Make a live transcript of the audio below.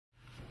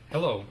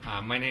Hello,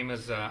 my name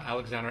is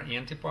Alexander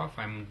V.Antipov.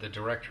 I'm the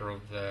director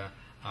of the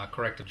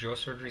Corrective Jaw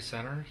Surgery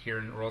Center here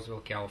in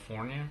Roseville,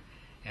 California,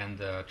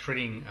 and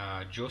treating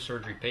jaw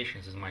surgery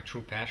patients is my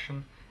true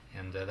passion,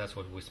 and that's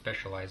what we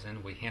specialize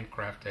in. We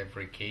handcraft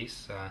every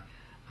case,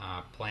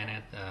 plan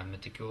it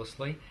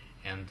meticulously,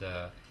 and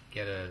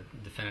get a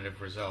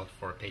definitive result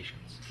for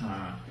patients.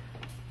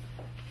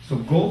 So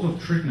goals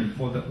of treatment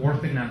for the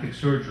orthognathic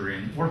surgery,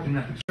 and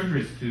orthognathic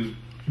surgery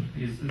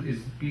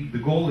the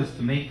goal is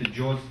to make the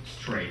jaws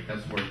straight.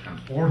 That's where it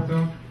comes.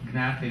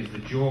 Orthognathic is the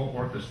jaw,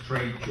 ortho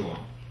straight jaw,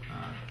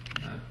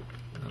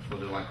 for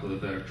the lack of a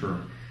better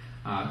term.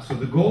 So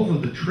the goals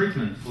of the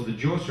treatment for the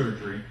jaw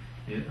surgery: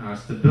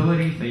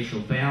 stability, facial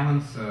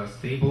balance,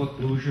 stable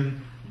occlusion,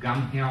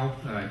 gum health,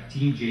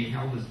 team J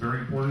health is very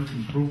important.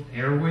 Improved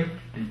airway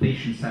and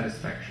patient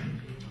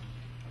satisfaction.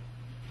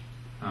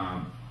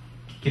 Can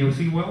you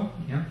see well?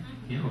 Yeah.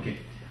 Yeah. Okay.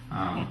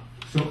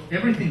 So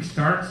everything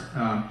starts.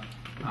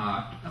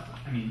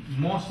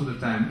 Most of the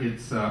time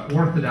it's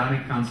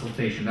orthodontic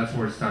consultation. That's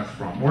where it starts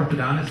from.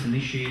 Orthodontist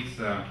initiates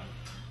a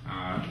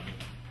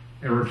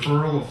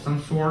referral of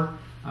some sort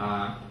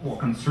or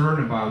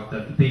concern about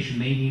that the patient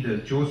may need a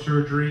jaw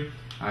surgery.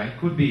 It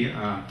could be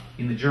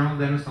in the general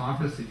dentist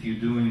office if you're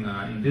doing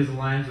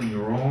Invisaligns on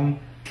your own,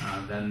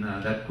 then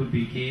that could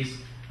be a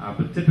case.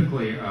 But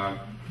typically,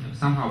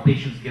 somehow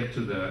patients get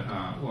to the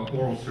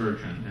oral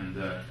surgeon, and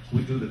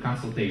we do the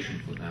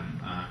consultation for them.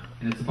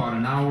 And it's about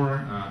an hour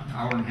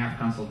and a half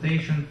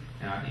consultation.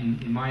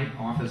 In my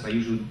office, I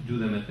usually do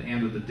them at the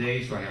end of the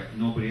day, so I have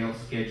nobody else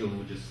scheduled.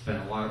 We just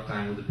spend a lot of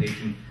time with the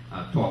patient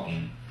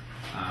talking.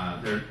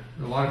 There are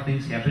a lot of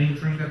things happening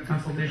during that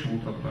consultation.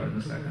 We'll talk about it in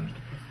a second.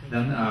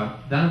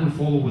 Then we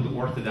follow with the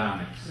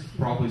orthodontics,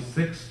 probably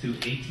 6 to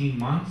 18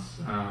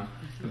 months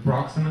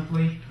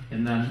approximately,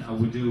 and then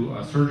we do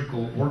a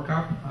surgical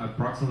workup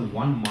approximately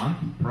 1 month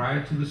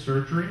prior to the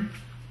surgery,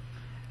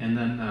 and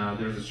then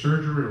there's a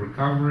surgery,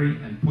 recovery,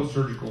 and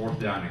post-surgical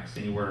orthodontics,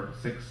 anywhere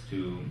 6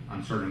 to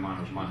uncertain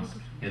amount of months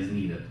as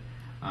needed,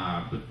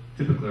 but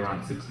typically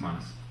around 6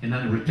 months, and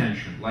then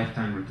retention,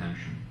 lifetime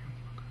retention.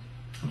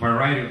 A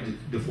variety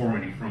of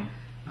deformity from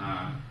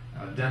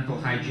dental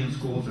hygiene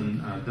schools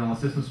and dental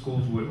assistant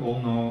schools. We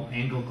all know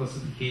angle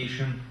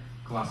classification.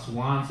 Class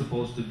 1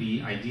 supposed to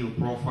be ideal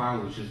profile,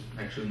 which is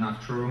actually not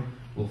true.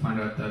 We'll find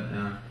out that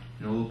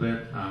in a little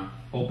bit.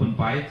 Open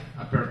bite,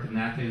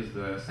 orthognathic is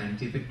the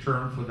scientific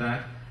term for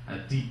that.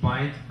 Deep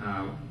bite,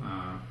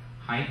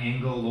 high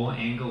angle, low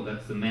angle,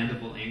 that's the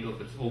mandible angle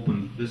if it's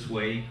open this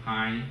way,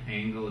 high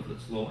angle if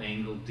it's low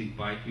angle, deep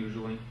bite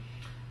usually.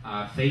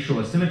 Facial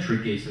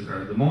asymmetry cases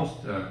are the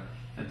most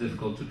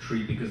difficult to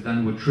treat because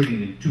then we're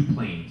treating in 2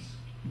 planes.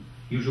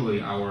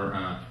 Usually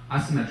our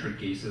asymmetric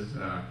cases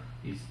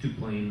is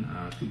two-plane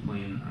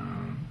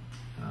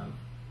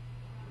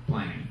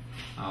planning.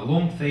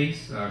 Long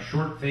face,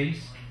 short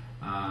face.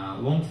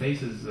 Long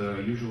face is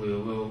usually a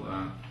little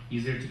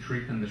easier to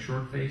treat than the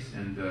short face,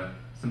 and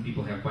some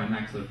people have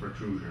bimaxillary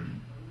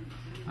protrusion.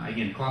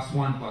 Again, class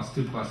 1, class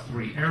 2, class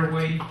 3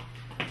 airway.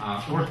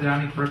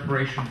 Orthodontic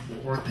preparation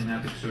for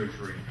orthognathic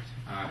surgery.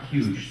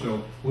 Huge.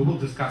 So we will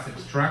discuss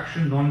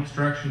extraction,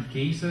 non-extraction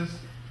cases.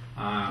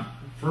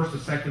 First or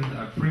second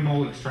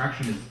premolar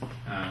extraction is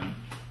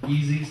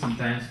easy.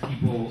 Sometimes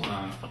people,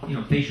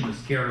 patient is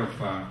scared of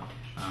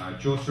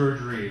jaw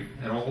surgery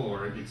at all,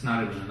 or it's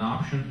not even an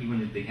option.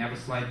 Even if they have a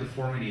slight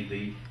deformity,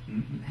 they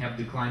have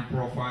declined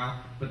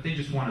profile, but they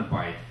just want to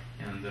bite.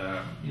 And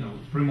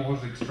premolar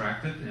is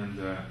extracted, and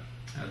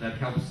that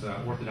helps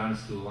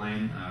orthodontists to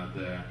align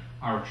the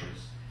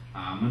arches.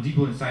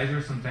 Mandibular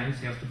incisor sometimes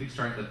has to be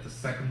extracted. That's the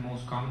second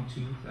most common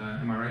tooth.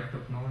 Am I right,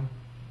 Dr. Nolan?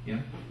 Yeah,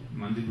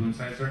 mandibular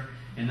incisor.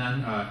 And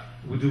then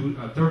we do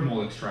third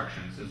molar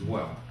extractions as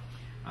well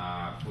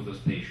for those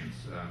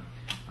patients.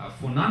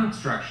 For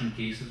non-extraction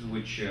cases,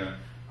 which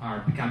are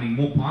becoming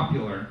more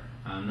popular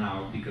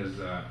now because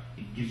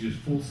it gives you a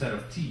full set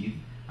of teeth,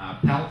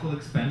 palatal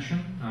expansion,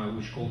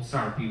 which is called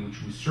SARPI,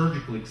 which we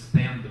surgically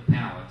expand the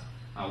palate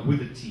with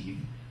the teeth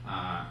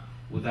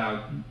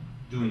without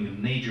doing a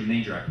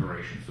major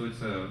operation. So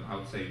it's I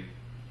would say,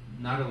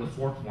 not a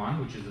fourth one,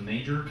 which is a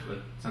major, but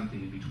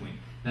something in between.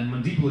 Then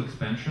mandibular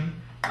expansion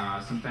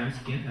sometimes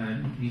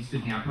needs to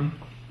happen,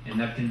 and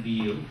that can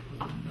be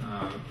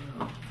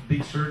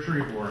big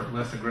surgery or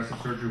less aggressive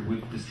surgery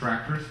with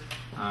distractors,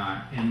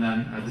 and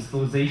then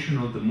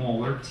distalization of the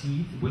molar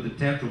teeth with the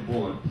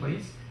tetrabolar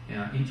plates,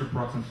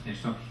 interproximal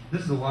extension. So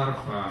this is a lot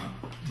of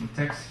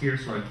text here,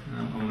 so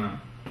I want to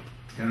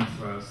kind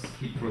of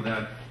skip through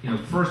that.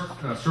 First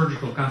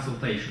surgical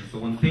consultation. So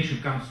when the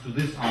patient comes to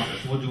this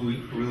office, what do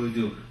we really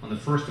do on the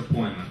first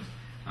appointment?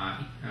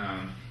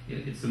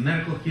 It's a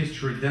medical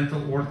history, dental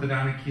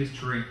orthodontic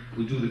history.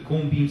 We do the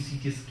cone beam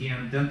CT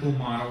scan, dental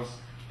models,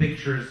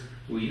 pictures.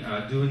 We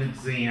do an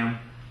exam,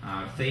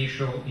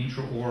 facial,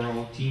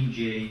 intraoral, team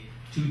J,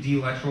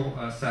 2D lateral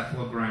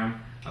cephalogram,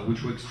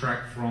 which we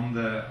extract from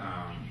the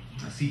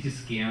CT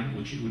scan,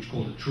 which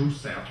called a true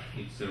ceph.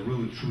 It's a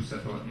really true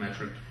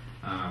cephalometric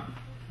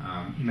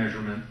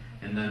measurement.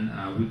 and then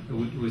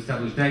we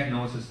establish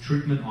diagnosis,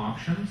 treatment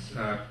options,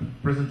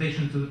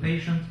 presentation to the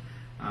patient,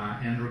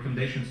 and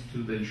recommendations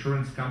to the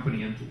insurance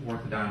company and to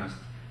orthodontist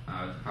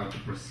how to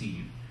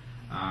proceed.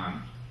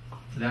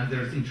 Then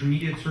there's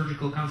intermediate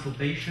surgical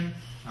consultation.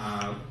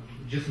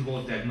 Just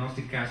involves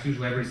diagnostic casts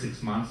usually every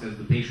 6 months. As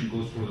the patient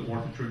goes through the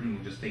ortho treatment,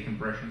 we just take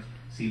impressions,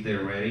 see if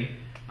they're ready.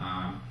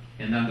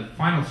 And then the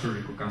final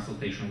surgical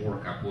consultation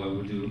workup, where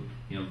we do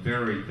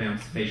very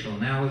advanced facial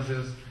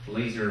analysis,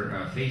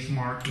 laser face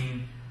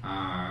marking,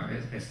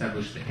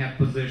 establish the head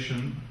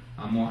position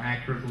more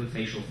accurately,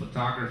 facial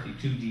photography,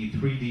 2D,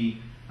 3D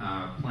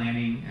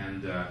planning,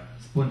 and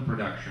splint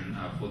production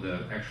for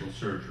the actual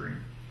surgery.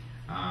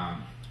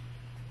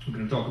 We're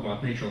going to talk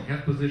about natural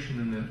head position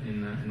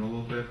in a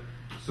little bit.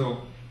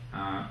 So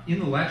in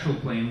the lateral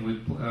plane,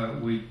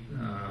 we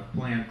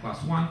plan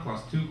class 1,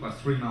 class 2, class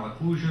 3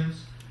 malocclusions,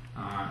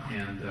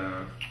 and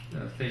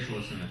facial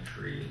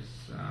asymmetry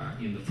is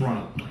in the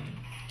frontal plane.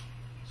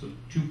 So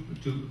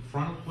two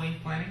frontal plane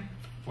planning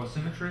for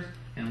symmetries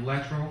and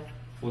lateral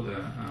for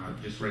the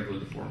just regular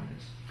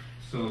deformities.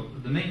 So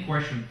the main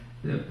question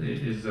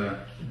is,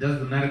 does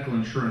the medical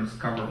insurance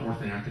cover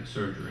orthodontic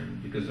surgery?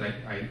 Because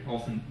I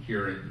often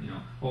hear it,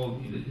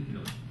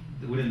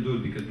 we didn't do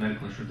it because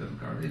medical insurance doesn't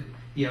cover it.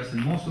 Yes,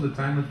 and most of the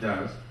time it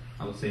does.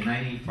 I would say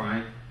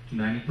 95 to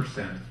 90%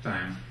 of the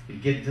time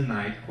it gets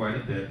denied quite a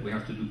bit. We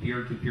have to do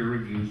peer-to-peer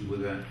reviews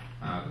with the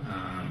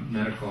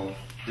medical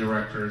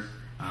directors.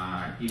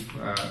 If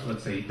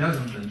let's say it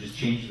doesn't, then just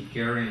change the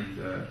carrier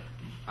and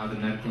other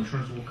medical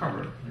insurance will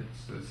cover it.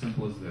 It's as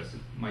simple as this.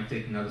 It might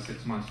take another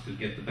 6 months to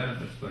get the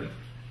benefits, but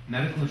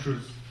medical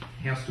insurance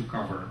has to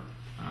cover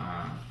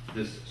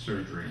this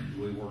surgery, and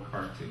we work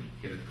hard to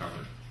get it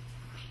covered.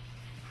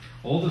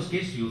 All those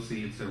cases you'll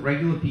see, it's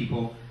regular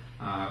people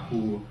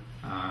who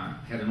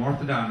had an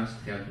orthodontist,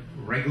 had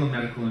regular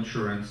medical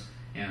insurance,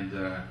 and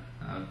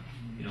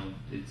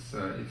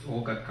it's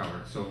all got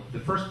covered. So the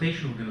first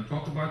patient we're going to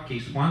talk about,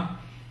 case 1,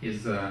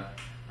 is the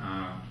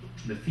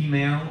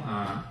female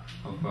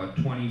of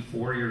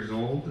 24 years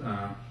old,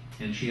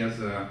 and she has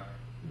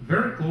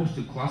very close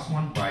to class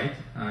 1 bite.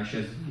 She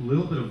has a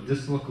little bit of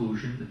distal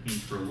occlusion, that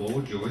means her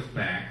lower jaw is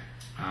back.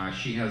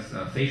 She has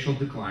facial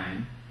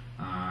decline,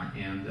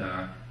 and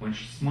when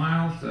she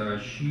smiles,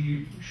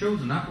 she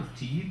shows enough of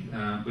teeth,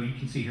 but you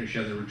can see here she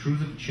has a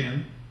retrusive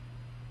chin,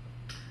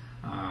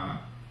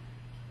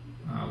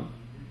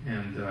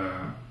 and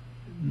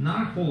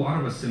not a whole lot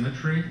of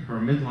asymmetry. Her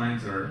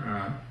midlines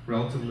are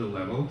relatively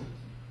leveled.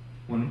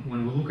 When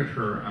we look at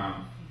her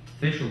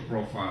facial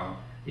profile,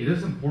 it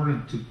is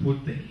important to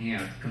put the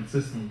head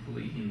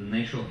consistently in the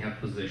natural head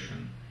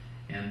position.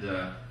 And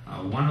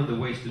one of the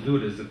ways to do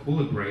it is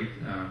equilibrate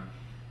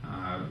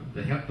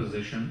the head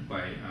position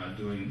by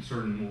doing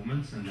certain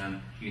movements, and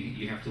then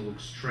you have to look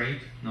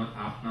straight, not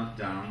up, not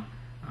down,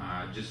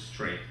 just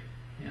straight,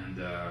 and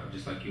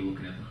just like you're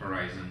looking at the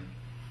horizon,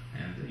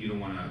 and you don't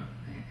want to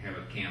have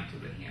a cant to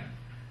the head.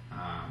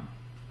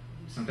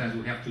 Sometimes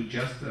we have to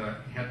adjust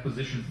head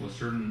position for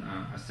certain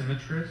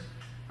asymmetries.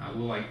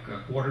 We like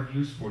quarter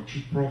views for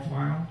cheek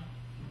profile,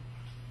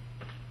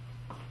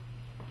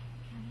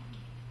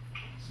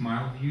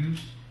 smile views,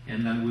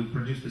 and then we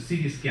produce the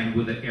CT scan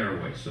with the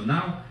airway. So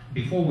now,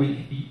 before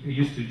we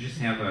used to just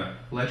have a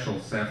lateral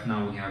ceph,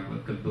 now we have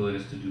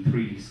capabilities to do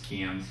 3D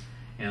scans.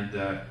 And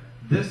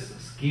this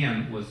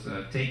scan was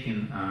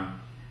taken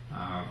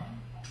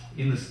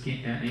in the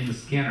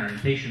scanner, and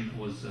the patient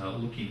was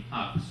looking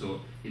up.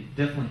 So it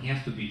definitely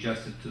has to be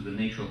adjusted to the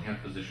natural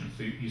head position.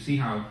 So you see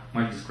how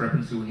much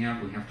discrepancy we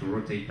have? We have to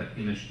rotate that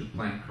image to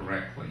plan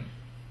correctly.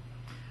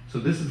 So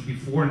this is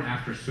before and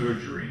after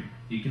surgery.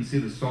 You can see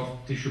the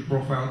soft tissue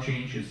profile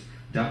changes,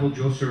 double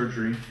jaw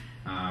surgery.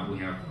 We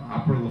have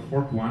upper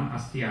fork 1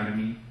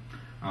 osteotomy.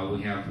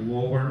 We have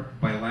lower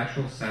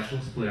bilateral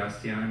sagittal split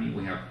osteotomy.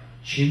 We have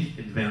chin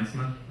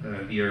advancement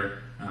via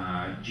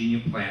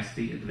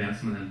genioplasty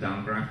advancement and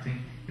downgrafting.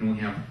 And we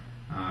have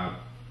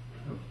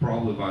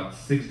probably about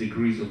 6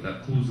 degrees of the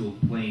occlusal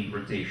plane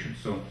rotation.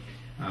 So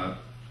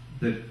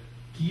the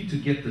key to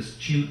get this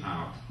chin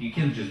out, you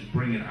can't just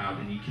bring it out,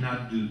 and you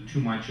cannot do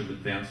too much of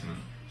advancement.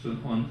 So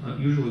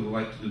usually we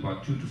like to do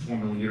about 2 to 4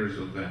 millimeters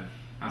of the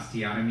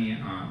osteotomy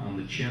on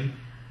the chin.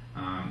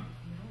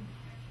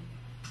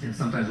 And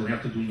sometimes we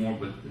have to do more,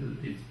 but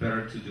it's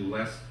better to do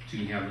less to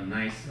have a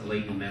nice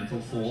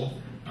ligamental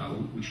fold,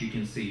 which you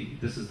can see.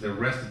 This is the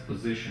rested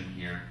position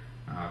here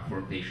for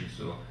a patient.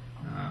 So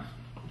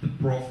the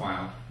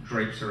profile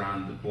drapes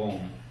around the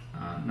bone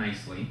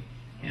nicely,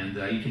 and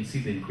you can see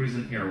the increase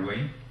in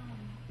airway.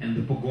 And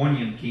the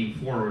pogonium came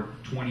forward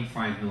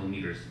 25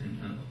 millimeters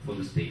for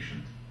this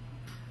patient.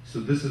 So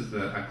this is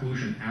the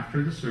occlusion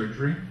after the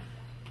surgery.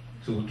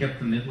 So we kept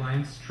the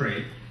midline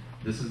straight.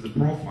 This is the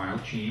profile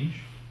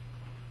change.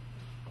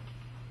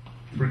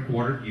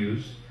 3/4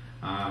 views.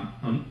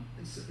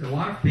 A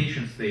lot of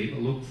patients, they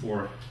look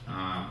for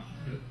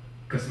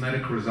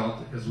cosmetic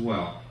result as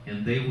well,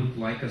 and they would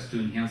like us to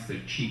enhance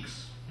their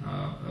cheeks.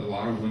 A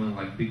lot of women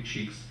like big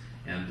cheeks,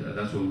 and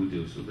that's what we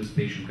do. So this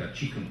patient got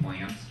cheek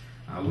implants.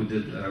 We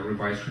did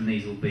revised her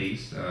nasal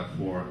base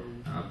for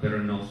better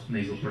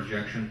nasal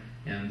projection,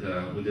 and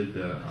we did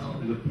the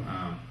lip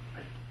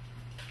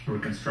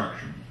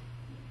reconstruction.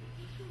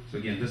 So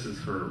again, this is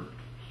her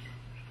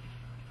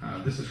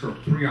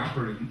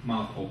preoperative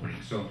mouth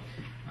opening. So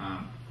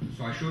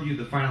I showed you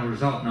the final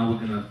result. Now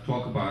we're going to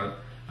talk about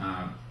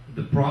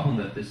the problem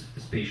that this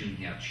patient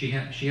had. She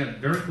had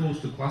very close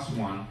to class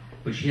 1,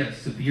 but she had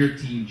severe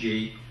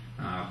TMJ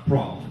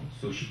problem.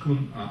 So she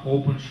couldn't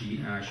open. She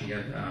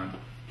had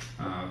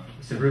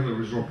severely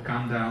resorbed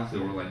condyles. They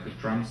were like a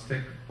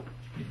drumstick.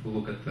 If we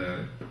look at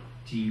the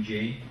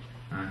TMJ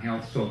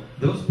health, so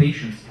those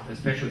patients,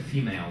 especially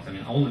females, I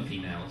mean only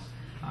females,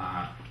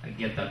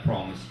 get that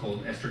problem. It's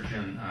called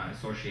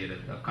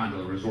estrogen-associated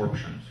condylar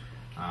resorptions,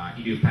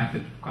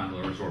 idiopathic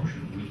condylar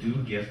resorption. We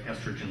do get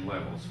estrogen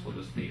levels for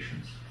those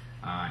patients,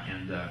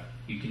 and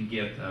you can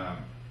get a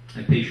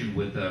patient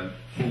with a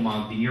full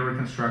mouth veneer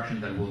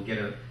reconstruction that will get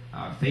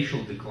a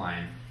facial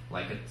decline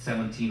like at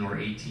 17 or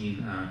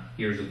 18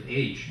 years of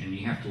age, and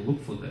you have to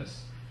look for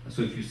this.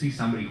 So if you see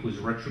somebody who's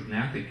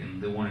retrognathic and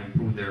they want to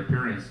improve their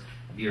appearance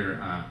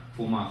via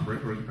full mouth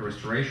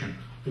restoration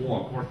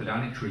or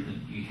orthodontic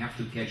treatment, you have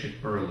to catch it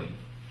early.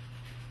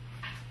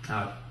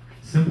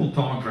 Simple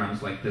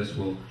tomograms like this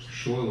will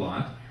show a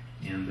lot.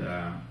 And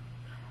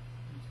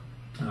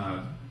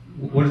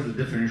what is the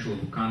differential of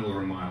condylar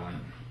remodeling?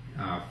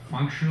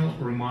 Functional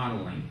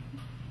remodeling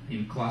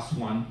in class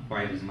 1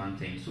 bite is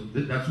maintained. So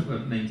that's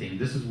what maintained.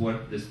 This is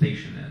what this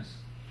patient is.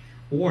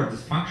 Or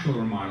dysfunctional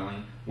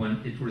remodeling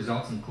when it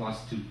results in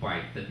class 2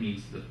 bite. That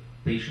means the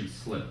patient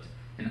slipped.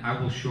 And I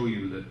will show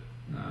you that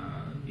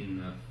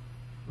in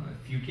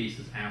a few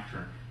cases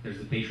after,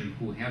 there's a patient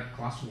who had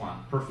class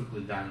 1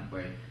 perfectly done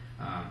by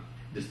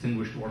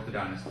distinguished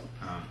orthodontist,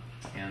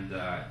 and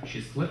she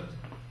slipped.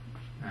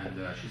 And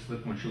she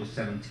slipped when she was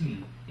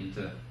 17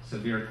 into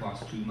severe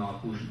class 2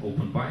 malocclusion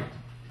open bite.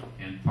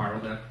 And part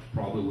of that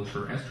probably was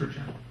her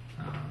estrogen.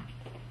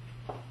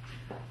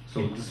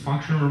 So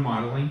dysfunctional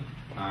remodeling,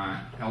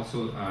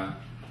 also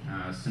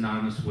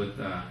synonymous with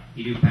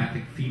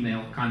idiopathic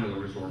female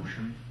condylar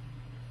resorption.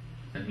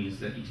 That means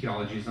the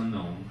etiology is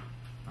unknown,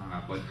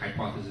 but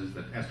hypothesis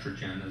that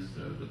estrogen is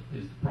the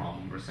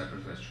problem,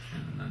 receptors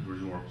estrogen, and then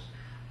resorbs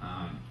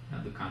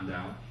the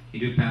condyle.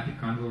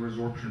 Idiopathic condylar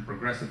resorption,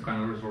 progressive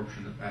condylar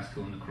resorption of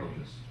vascular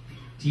necrosis.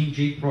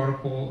 TMJ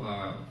protocol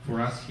for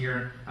us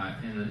here,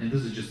 and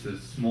this is just a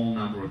small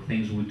number of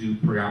things we do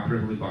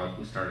preoperatively, but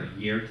we start a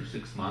year to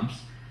 6 months.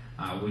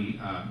 We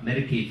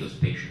medicate those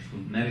patients. We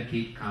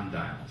medicate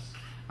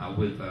condyles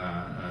with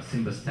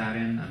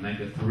simvastatin,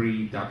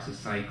 omega-3,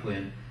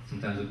 doxycycline.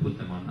 Sometimes we put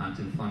them on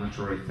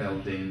anti-inflammatory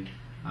Feldin,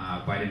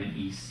 vitamin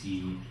E,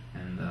 C,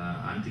 and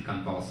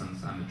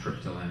anticonvulsants,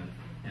 amitriptyline,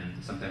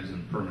 and sometimes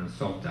in permanent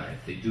soft diet.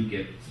 They do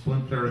get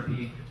splint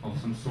therapy of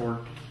some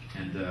sort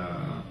and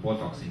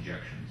Botox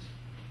injections.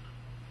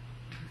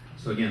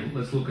 So again,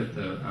 let's look at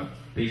the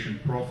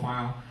patient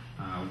profile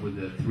with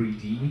the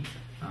 3D.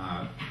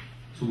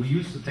 So we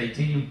use the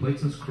titanium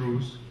plates and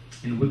screws,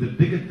 and with a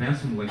big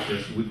advancement like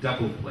this, we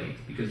double plate,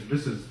 because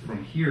this is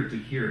from here to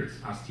here, it's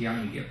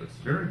osteotomy gap. It's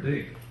very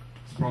big.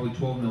 It's probably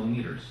 12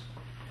 millimeters.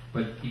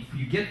 But if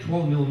you get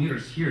 12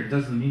 millimeters here, it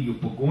doesn't mean you're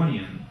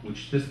Pogonian,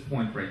 which this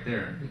point right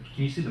there.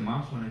 Can you see the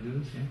mouse when I do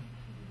this?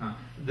 Yeah.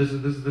 This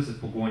is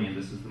Pogonian.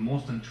 This is the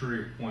most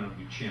anterior point of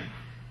your chin.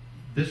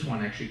 This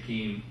one actually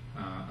came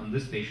on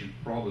this patient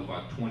probably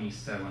about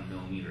 27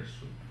 millimeters,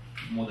 so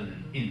more than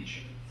an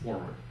inch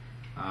forward.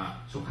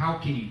 So how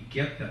can you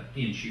get that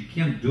inch? You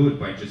can't do it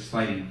by just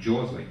sliding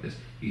jaws like this.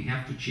 You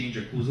have to change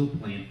occlusal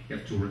plane. You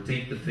have to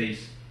rotate the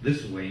face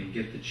this way and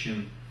get the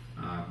chin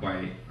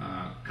by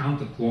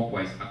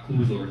counterclockwise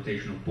occlusal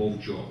rotation of both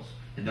jaws,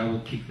 and that will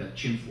kick that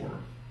chin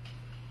forward.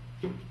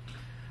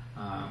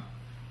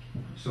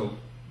 So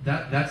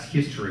that's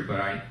history, but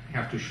I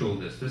have to show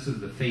this. This is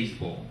the face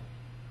bowl.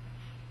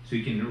 So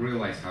you can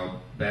realize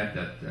how bad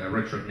that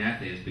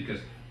retrognathic is,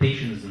 because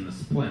patient is in the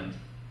splint,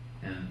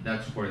 and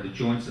that's where the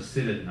joints are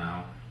seated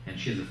now, and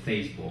she has a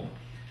face bowl.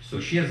 So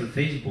she has a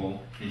face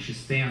bowl, and she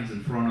stands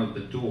in front of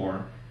the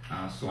door.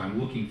 So I'm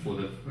looking for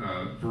the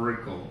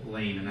vertical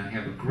lane, and I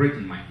have a grid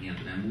in my hand,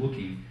 and I'm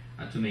looking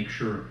to make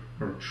sure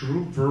her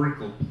true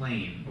vertical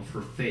plane of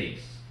her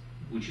face,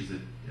 which is the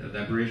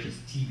abbreviation is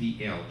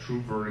TVL,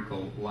 true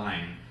vertical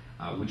line,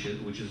 which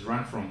is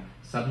run from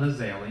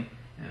subnasally,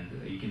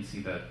 and you can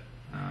see that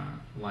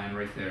line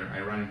right there.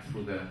 I run it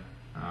through the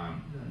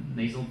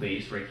nasal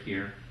base right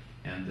here,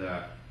 and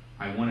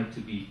I want it to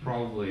be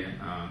probably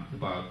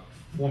about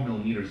 4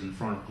 millimeters in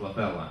front of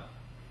glabella.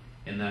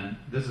 And then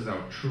this is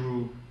our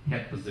true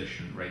head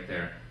position right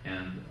there.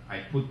 And I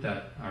put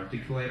that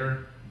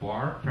articulator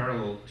bar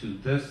parallel to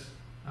this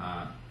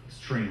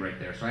string right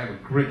there. So I have a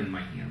grid in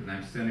my hand, and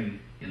I'm standing,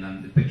 and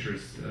then the picture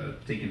is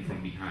taken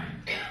from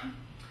behind.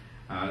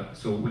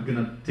 So we're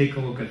going to take a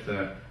look at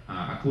the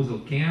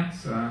occlusal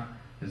cants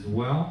as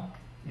well.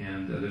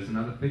 And there's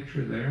another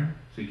picture there.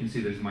 So you can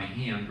see there's my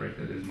hand right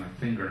there. There's my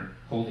finger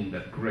holding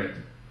that grid,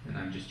 and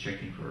I'm just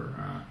checking for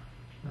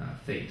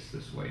face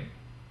this way.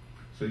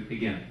 So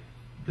again,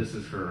 This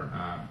is her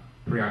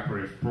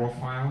preoperative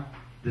profile.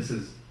 This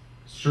is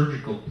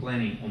surgical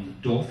planning on the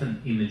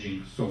Dolphin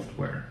imaging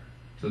software.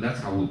 So that's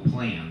how we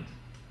planned.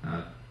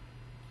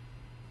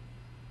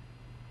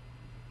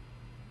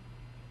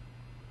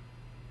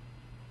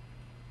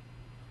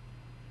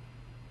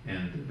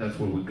 And that's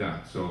what we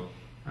got. So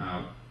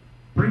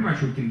pretty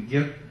much we can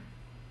get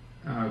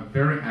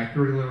very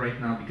accurately right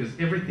now because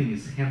everything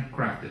is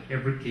handcrafted.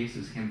 Every case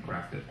is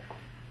handcrafted.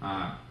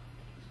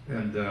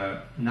 And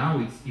now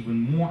it's even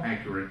more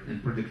accurate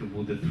and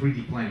predictable with the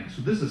 3D planning.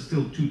 So this is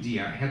still 2D.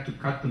 I had to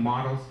cut the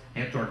models, I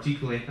had to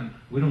articulate them.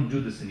 We don't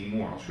do this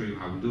anymore. I'll show you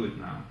how we do it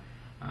now.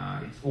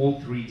 It's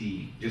all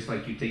 3D, just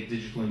like you take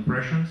digital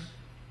impressions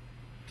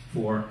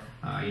for,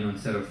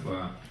 instead of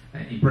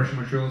impression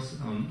materials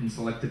in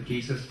selected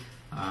cases,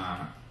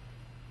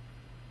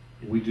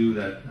 we do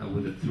that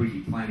with the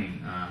 3D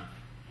planning.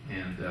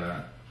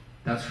 And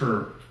that's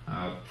her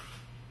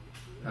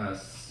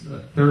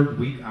third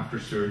week after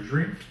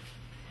surgery.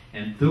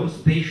 And those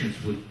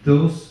patients with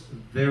those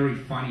very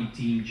funny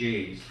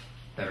TMJs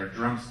that are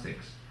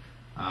drumsticks,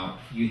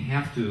 you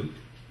have to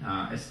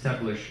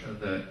establish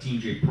the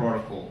TMJ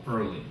protocol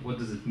early. What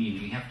does it mean?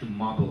 You have to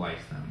mobilize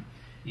them.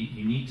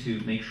 You need to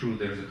make sure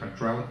there's a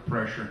hydraulic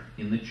pressure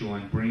in the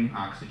joint, bringing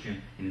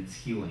oxygen, and it's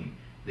healing.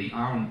 They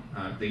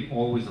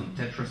always on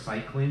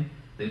tetracycline.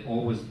 They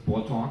always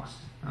Botoxed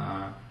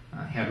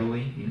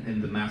heavily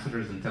in the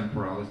masseters and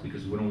temporalis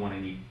because we don't want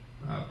any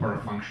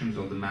parafunctions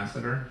of the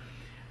masseter.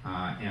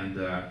 And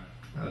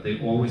they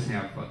always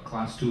have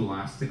class 2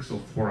 elastics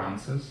of 4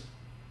 ounces.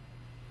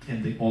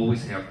 And they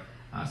always have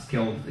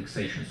skeletal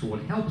fixation. So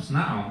what helps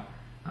now,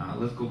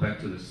 let's go back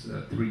to this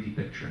 3D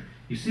picture.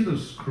 You see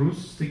those screws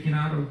sticking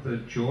out of the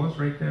jaws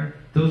right there?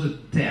 Those are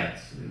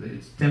TEDs.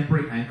 It's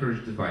temporary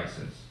anchorage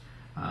devices.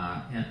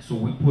 And so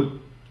we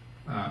put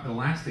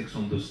elastics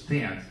on those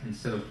TEDs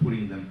instead of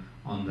putting them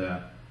on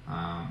the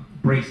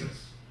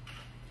braces.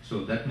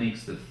 So that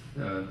makes the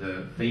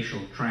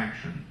facial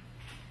traction.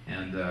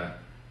 And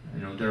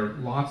there are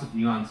lots of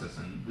nuances,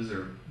 and these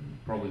are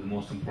probably the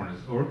most important: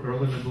 is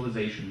early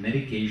mobilization,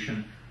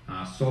 medication,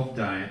 soft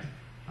diet,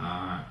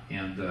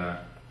 and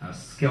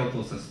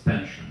skeletal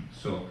suspension.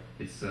 So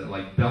it's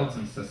like belts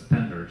and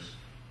suspenders.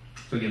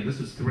 So again, this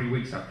is 3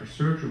 weeks after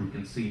surgery. We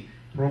can see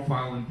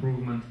profile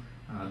improvement.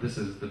 This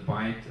is the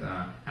bite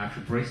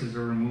after braces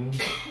are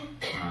removed.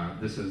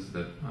 This is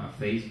the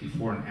phase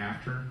before and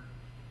after.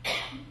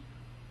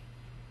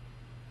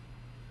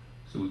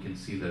 So we can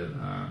see the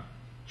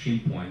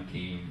chin point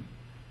came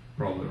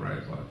probably right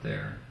about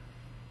there.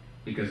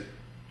 Because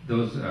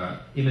those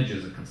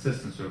images are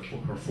consistent. So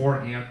her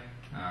forehead,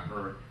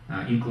 her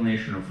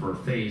inclination of her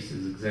face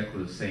is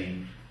exactly the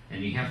same.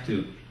 And you have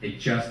to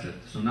adjust it.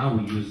 So now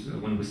we use,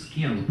 when we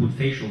scan, we put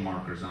facial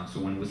markers on. So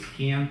when we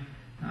scan,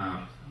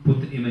 put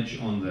the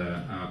image on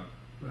the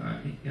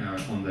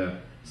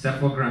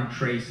cephalogram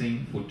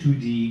tracing for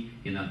 2D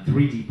in a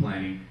 3D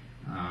planning.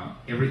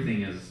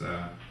 Everything is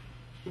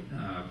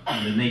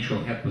in the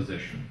natural head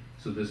position.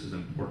 So this is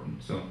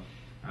important. So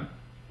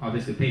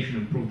obviously, patient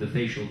improved the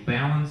facial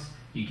balance.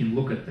 You can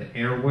look at the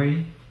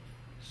airway.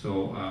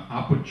 So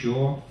upper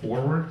jaw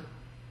forward,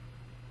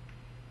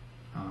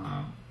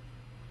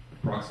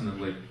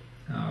 approximately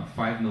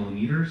 5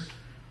 millimeters.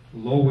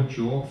 Lower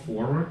jaw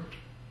forward.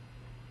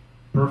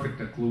 Perfect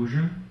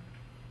occlusion,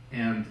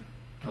 and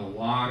a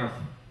lot of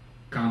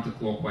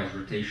counterclockwise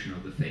rotation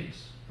of the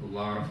face. A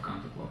lot of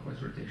counterclockwise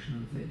rotation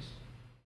of the face.